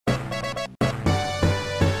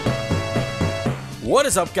What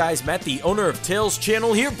is up, guys? Matt, the owner of Tales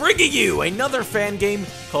Channel here, bringing you another fan game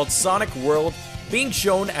called Sonic World, being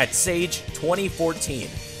shown at Sage 2014.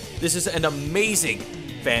 This is an amazing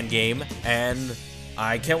fan game, and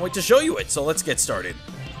I can't wait to show you it, so let's get started.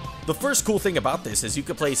 The first cool thing about this is you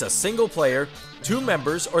can play as a single player, 2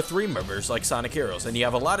 members, or 3 members like Sonic Heroes, and you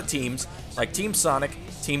have a lot of teams like Team Sonic,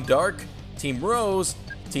 Team Dark, Team Rose,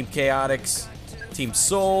 Team Chaotix, Team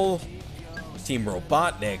Soul, Team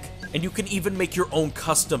Robotnik, and you can even make your own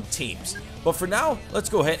custom teams. But for now, let's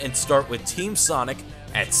go ahead and start with Team Sonic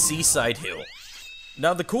at Seaside Hill.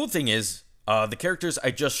 Now the cool thing is, the characters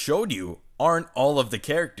I just showed you aren't all of the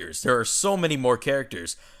characters. There are so many more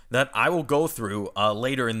characters that I will go through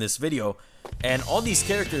later in this video, and all these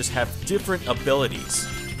characters have different abilities,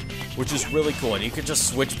 which is really cool, and you can just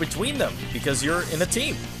switch between them because you're in a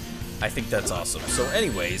team. I think that's awesome. So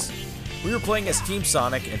anyways, we were playing as Team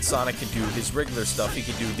Sonic, and Sonic can do his regular stuff. He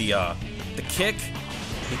can do the kick,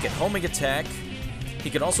 he can homing attack,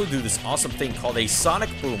 he can also do this awesome thing called a Sonic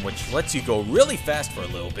Boom, which lets you go really fast for a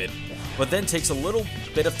little bit, but then takes a little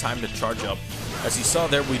bit of time to charge up. As you saw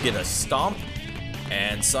there, we did a Stomp,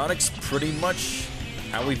 and Sonic's pretty much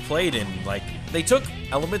how we played in, like, they took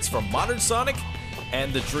elements from modern Sonic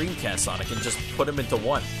and the Dreamcast Sonic and just put them into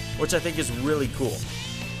one, which I think is really cool.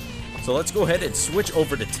 So let's go ahead and switch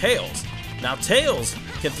over to Tails. Now Tails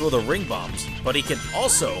can throw the ring bombs, but he can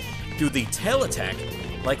also do the tail attack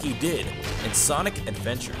like he did in Sonic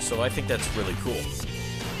Adventure, so I think that's really cool.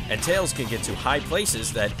 And Tails can get to high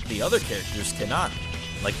places that the other characters cannot,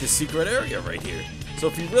 like this secret area right here. So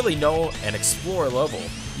if you really know and explore a level,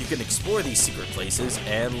 you can explore these secret places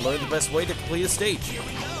and learn the best way to complete a stage.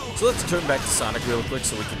 So let's turn back to Sonic real quick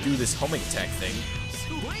so we can do this homing attack thing.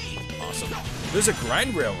 Awesome. There's a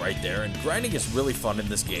grind rail right there, and grinding is really fun in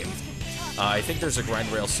this game. I think there's a grind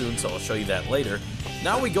rail soon, so I'll show you that later.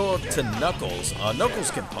 Now we go to Knuckles.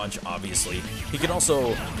 Knuckles can punch, obviously. He can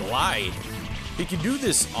also glide. He can do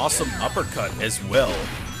this awesome uppercut as well.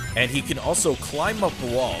 And he can also climb up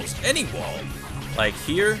walls, any wall. Like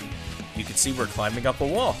here, you can see we're climbing up a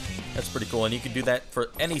wall. That's pretty cool, and you can do that for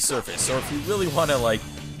any surface. So if you really want to, like,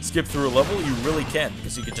 skip through a level, you really can,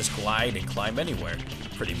 because you can just glide and climb anywhere,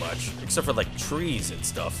 pretty much, except for like trees and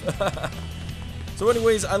stuff. So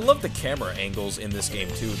anyways, I love the camera angles in this game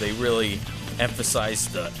too. They really emphasize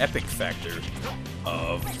the epic factor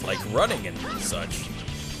of like running and such.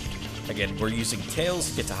 Again, we're using Tails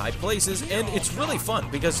to get to high places, and it's really fun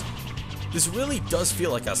because this really does feel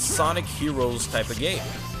like a Sonic Heroes type of game.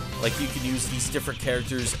 Like, you can use these different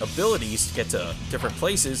characters' abilities to get to different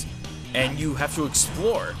places, and you have to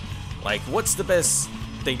explore, like, what's the best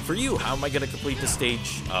thing for you? How am I going to complete the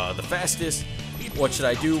stage the fastest? What should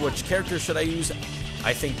I do? Which character should I use?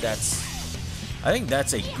 I think that's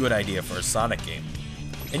a good idea for a Sonic game.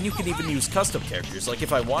 And you can even use custom characters. Like,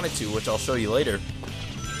 if I wanted to, which I'll show you later,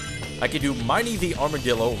 I could do Miney the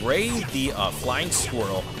Armadillo, Ray the Flying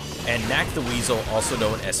Squirrel, and Knack the Weasel, also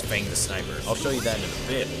known as Fang the Sniper. I'll show you that in a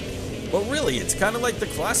bit. But really, it's kind of like the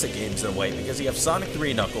classic games in a way, because you have Sonic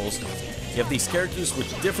 3 Knuckles, you have these characters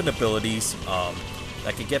with different abilities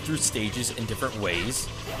that can get through stages in different ways.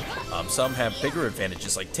 Some have bigger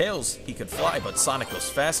advantages, like Tails, he can fly, but Sonic goes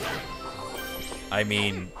faster. I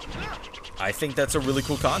mean, I think that's a really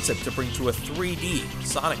cool concept to bring to a 3D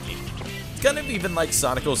Sonic game. It's kind of even like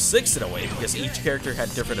Sonic 06 in a way, because each character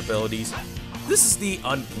had different abilities. This is the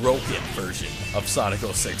unbroken version of Sonic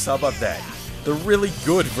 06, how about that? The really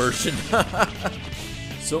good version.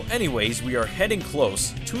 So anyways, we are heading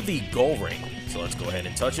close to the goal ring. So let's go ahead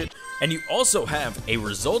and touch it. And you also have a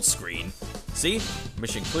results screen. See?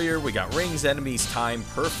 Mission clear, we got rings, enemies, time,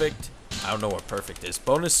 perfect. I don't know what perfect is.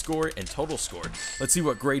 Bonus score and total score. Let's see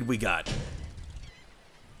what grade we got.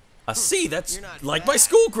 A C, that's like my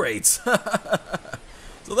school grades.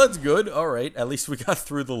 So that's good. Alright, at least we got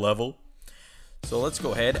through the level. So let's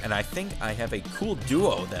go ahead, and I think I have a cool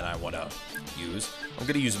duo that I want to use. I'm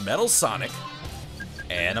going to use Metal Sonic,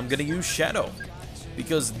 and I'm going to use Shadow,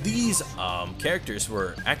 because these characters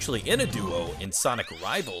were actually in a duo in Sonic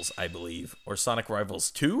Rivals, I believe, or Sonic Rivals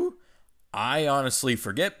 2? I honestly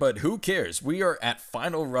forget, but who cares? We are at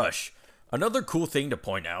Final Rush. Another cool thing to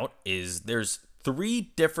point out is there's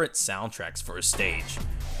 3 different soundtracks for a stage.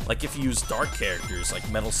 Like, if you use dark characters like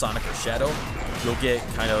Metal Sonic or Shadow, you'll get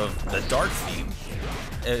kind of the dark theme.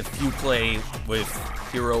 If you play with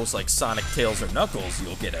heroes like Sonic, Tails, or Knuckles,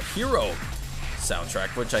 you'll get a hero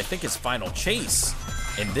soundtrack, which I think is Final Chase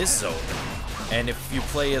in this zone. And if you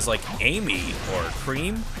play as like Amy or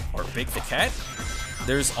Cream or Big the Cat,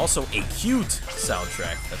 there's also a cute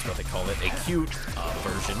soundtrack. That's what they call it, a cute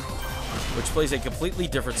version. which plays a completely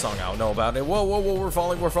different song. I don't know about it. Whoa, whoa, whoa, we're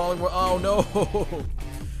falling, oh no!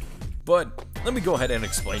 But let me go ahead and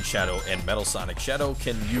explain Shadow and Metal Sonic. Shadow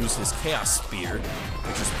can use his Chaos Spear,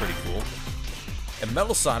 which is pretty cool. And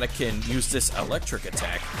Metal Sonic can use this electric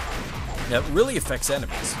attack that really affects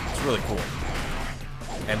enemies. It's really cool.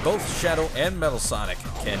 And both Shadow and Metal Sonic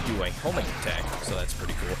can do a homing attack, so that's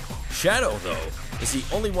pretty cool. Shadow, though, is the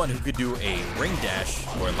only one who could do a ring dash,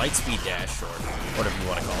 or light speed dash, or whatever you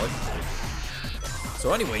want to call it.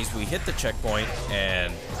 So anyways, we hit the checkpoint,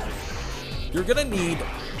 and you're gonna need,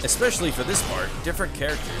 especially for this part, different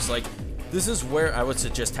characters. Like, this is where I would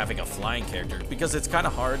suggest having a flying character, because it's kind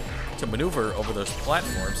of hard to maneuver over those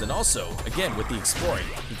platforms, and also, again, with the exploring,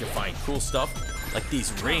 you can find cool stuff, like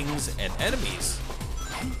these rings and enemies.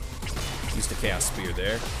 Use the Chaos Spear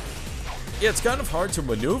there. Yeah, it's kind of hard to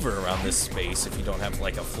maneuver around this space if you don't have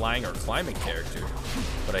like a flying or climbing character.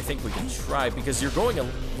 But I think we can try because we're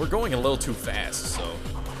going a little too fast, so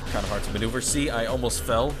kind of hard to maneuver. See, I almost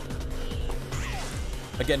fell.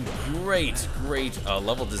 Again, great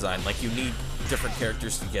level design. Like, you need different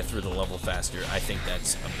characters to get through the level faster. I think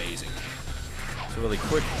that's amazing. So really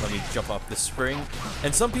quick, let me jump off this spring.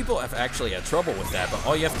 And some people have actually had trouble with that, but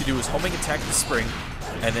all you have to do is homing attack the spring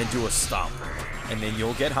and then do a stomp. And then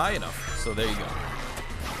you'll get high enough. So there you go.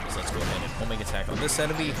 So let's go ahead and homing attack on this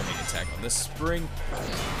enemy, homing attack on this spring.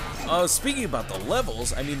 Speaking about the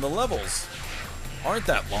levels, I mean, the levels aren't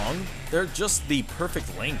that long. They're just the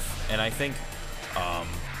perfect length. And I think,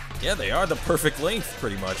 yeah, they are the perfect length,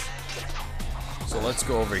 pretty much. So let's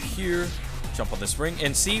go over here. Jump on this ring,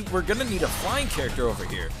 and see, we're gonna need a flying character over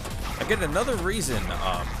here. Again, another reason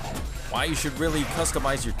why you should really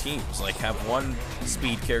customize your teams. Like, have one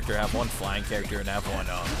speed character, have one flying character, and have one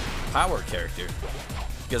power character,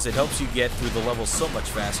 because it helps you get through the levels so much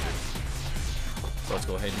faster. So let's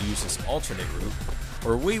go ahead and use this alternate route,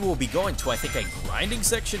 or we will be going to, I think, a grinding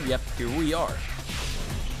section. Yep, here we are.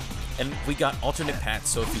 And we got alternate paths,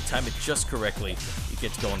 so if you time it just correctly, you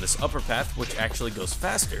get to go on this upper path, which actually goes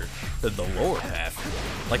faster than the lower path,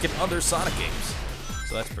 like in other Sonic games.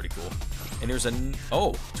 So that's pretty cool. And here's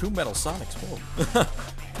oh, 2 Metal Sonics. Whoa.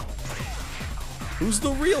 Who's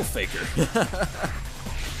the real Faker?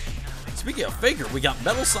 Speaking of Faker, we got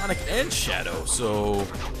Metal Sonic and Shadow, so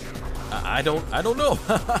I don't know.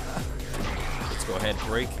 Let's go ahead and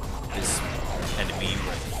break this enemy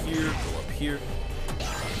right here, go up here.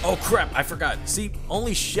 Oh crap, I forgot. See,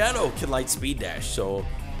 only Shadow can light speed dash, so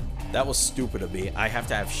that was stupid of me. I have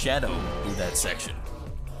to have Shadow do that section.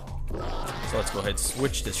 So let's go ahead and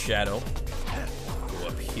switch to Shadow. Go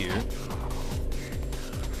up here.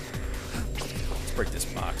 Let's break this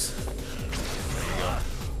box. There we go.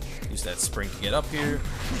 Use that spring to get up here.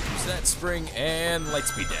 Use that spring and light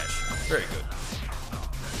speed dash. Very good.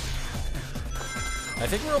 I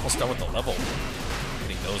think we're almost done with the level.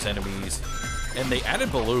 Getting those enemies. And they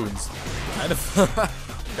added balloons. Kind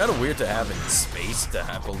of weird to have in space to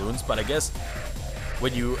have balloons, but I guess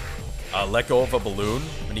when you let go of a balloon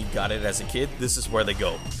when you got it as a kid, this is where they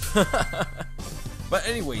go. But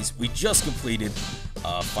anyways, we just completed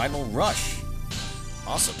Final Rush.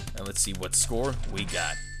 Awesome. And let's see what score we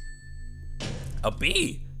got. A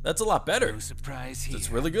B. That's a lot better. No surprise here. That's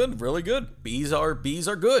really good, really good. B's are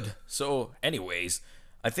good. So anyways,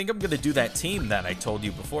 I think I'm going to do that team that I told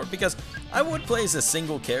you before, because I would play as a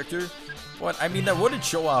single character, but I mean, that wouldn't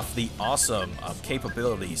show off the awesome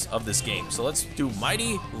capabilities of this game. So let's do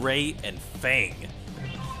Mighty, Ray, and Fang.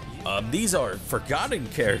 These are forgotten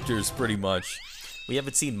characters, pretty much. We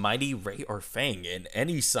haven't seen Mighty, Ray, or Fang in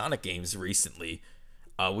any Sonic games recently.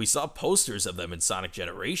 We saw posters of them in Sonic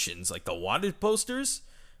Generations, like the wanted posters,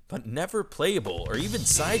 but never playable or even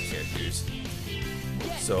side characters.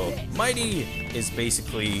 So, Mighty is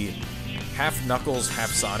basically half Knuckles,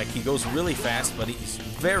 half Sonic. He goes really fast, but he's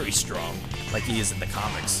very strong, like he is in the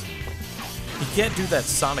comics. He can't do that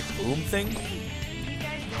Sonic Boom thing.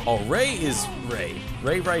 Oh, Ray is Ray.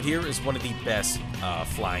 Ray right here is one of the best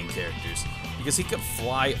flying characters, because he can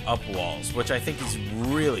fly up walls, which I think is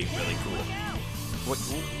really, really cool.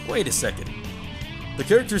 Wait a second. The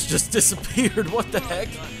characters just disappeared. What the heck?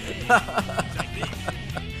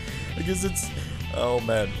 I guess it's... Oh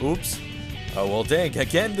man, oops. Oh well, dang,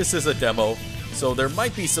 again, this is a demo, so there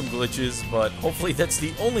might be some glitches, but hopefully that's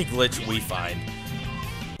the only glitch we find.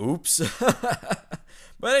 Oops.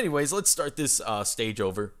 But anyways, let's start this stage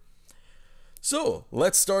over. So,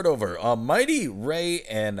 let's start over. Mighty, Ray,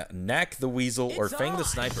 and Knack the Weasel, or Fang the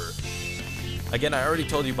Sniper. Again, I already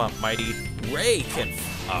told you about Mighty. Ray can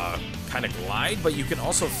kind of glide, but you can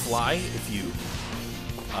also fly if you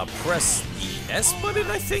press the S button,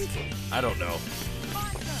 I think? I don't know.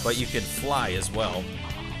 But you can fly as well.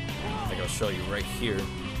 think I'll show you right here.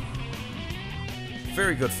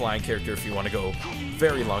 Very good flying character if you want to go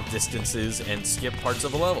very long distances and skip parts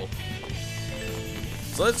of a level.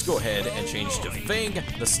 So let's go ahead and change to Fang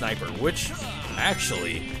the Sniper, which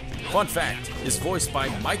actually, fun fact, is voiced by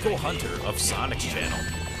Michael Hunter of Sonic's channel.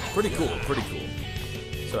 Pretty cool, pretty cool.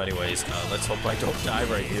 So anyways, let's hope I don't die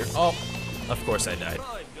right here. Oh, of course I died.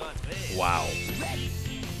 Wow.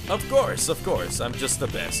 Of course, I'm just the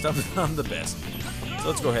best. I'm the best. So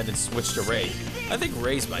let's go ahead and switch to Ray. I think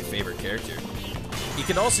Ray's my favorite character. You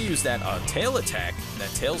can also use that tail attack that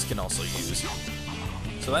Tails can also use.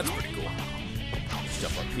 So that's pretty cool. Let's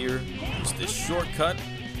jump up here, use this shortcut.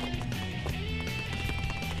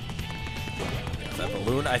 Got that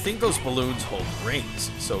balloon. I think those balloons hold rings,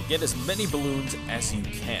 so get as many balloons as you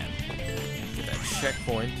can. Get that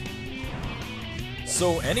checkpoint.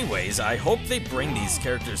 So anyways, I hope they bring these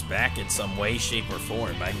characters back in some way, shape, or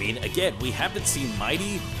form. I mean, again, we haven't seen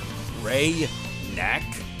Mighty, Ray, Knack,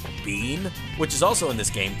 Bean, which is also in this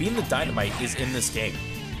game. Bean the Dynamite is in this game,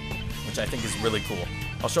 which I think is really cool.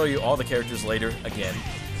 I'll show you all the characters later again.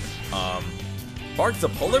 Bark the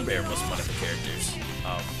Polar Bear was one of the characters.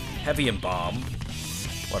 Heavy and Bomb.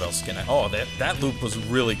 What else can I... Oh, that loop was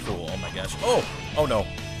really cool. Oh my gosh. Oh no.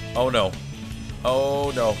 Oh no.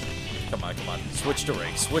 Oh no. Come on, come on. Switch to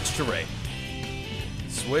Ray. Switch to Ray.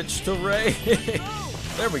 Switch to Ray.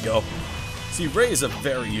 There we go. See, Ray is a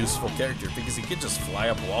very useful character because he can just fly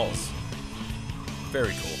up walls.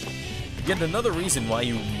 Very cool. Again, another reason why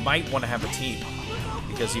you might want to have a team,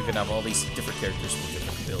 because you can have all these different characters with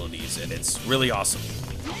different abilities, and it's really awesome.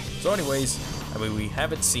 So anyways, I mean, we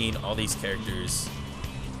haven't seen all these characters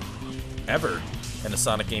ever in a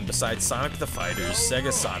Sonic game besides Sonic the Fighters,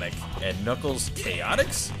 Sega Sonic, and Knuckles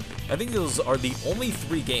Chaotix. I think those are the only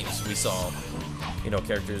 3 games we saw, you know,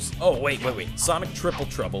 characters. Oh, wait. Sonic Triple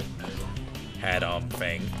Trouble had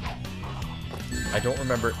Fang. I don't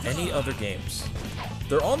remember any other games.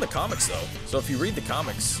 They're all in the comics though, so if you read the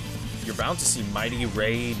comics, you're bound to see Mighty,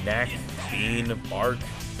 Ray, Knack, Bean, Bark,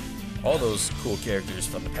 all those cool characters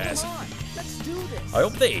from the past. I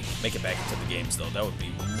hope they make it back into the games though. That would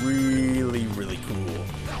be really, really cool.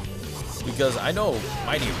 Because I know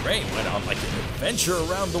Mighty Ray went on like an adventure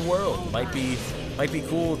around the world. Might be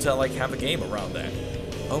cool to like have a game around that.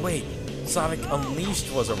 Oh wait. Sonic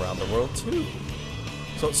Unleashed was around the world too.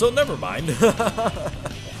 So never mind.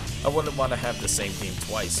 I wouldn't want to have the same game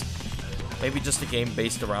twice. Maybe just a game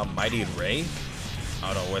based around Mighty and Ray.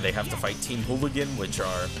 I don't know, where they have to fight Team Hooligan, which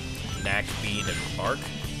are Knack, Bean, and Bark.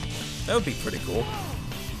 That would be pretty cool.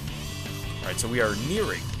 Alright, so we are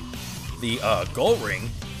nearing the goal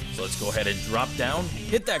ring. So let's go ahead and drop down,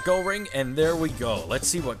 hit that goal ring, and there we go. Let's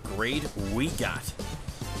see what grade we got.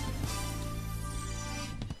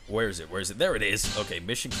 Where is it? Where is it? There it is. Okay,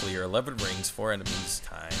 mission clear. 11 rings, 4 enemies.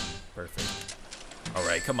 Time. Perfect.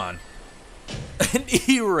 Alright, come on. An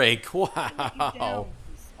E-rake. Wow.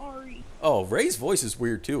 Sorry. Oh, Ray's voice is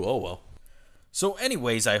weird too. Oh, well. So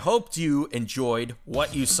anyways, I hoped you enjoyed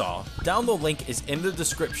what you saw. Download link is in the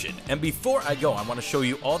description. And before I go, I want to show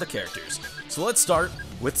you all the characters. So let's start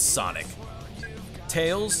with Sonic.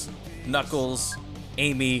 Tails, Knuckles,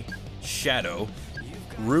 Amy, Shadow,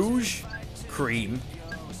 Rouge, Cream,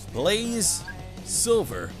 Blaze,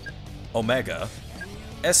 Silver, Omega,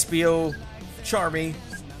 Espio, Charmy,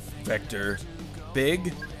 Vector,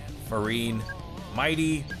 Big, Marine,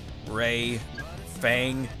 Mighty, Ray,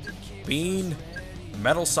 Fang, Bean,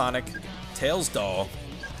 Metal Sonic, Tails Doll,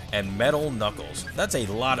 and Metal Knuckles. That's a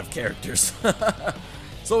lot of characters.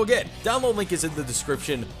 So again, download link is in the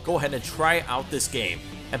description. Go ahead and try out this game.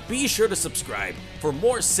 And be sure to subscribe for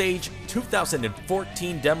more Sage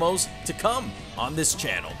 2014 demos to come on this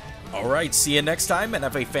channel. Alright, see you next time and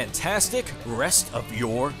have a fantastic rest of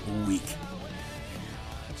your week.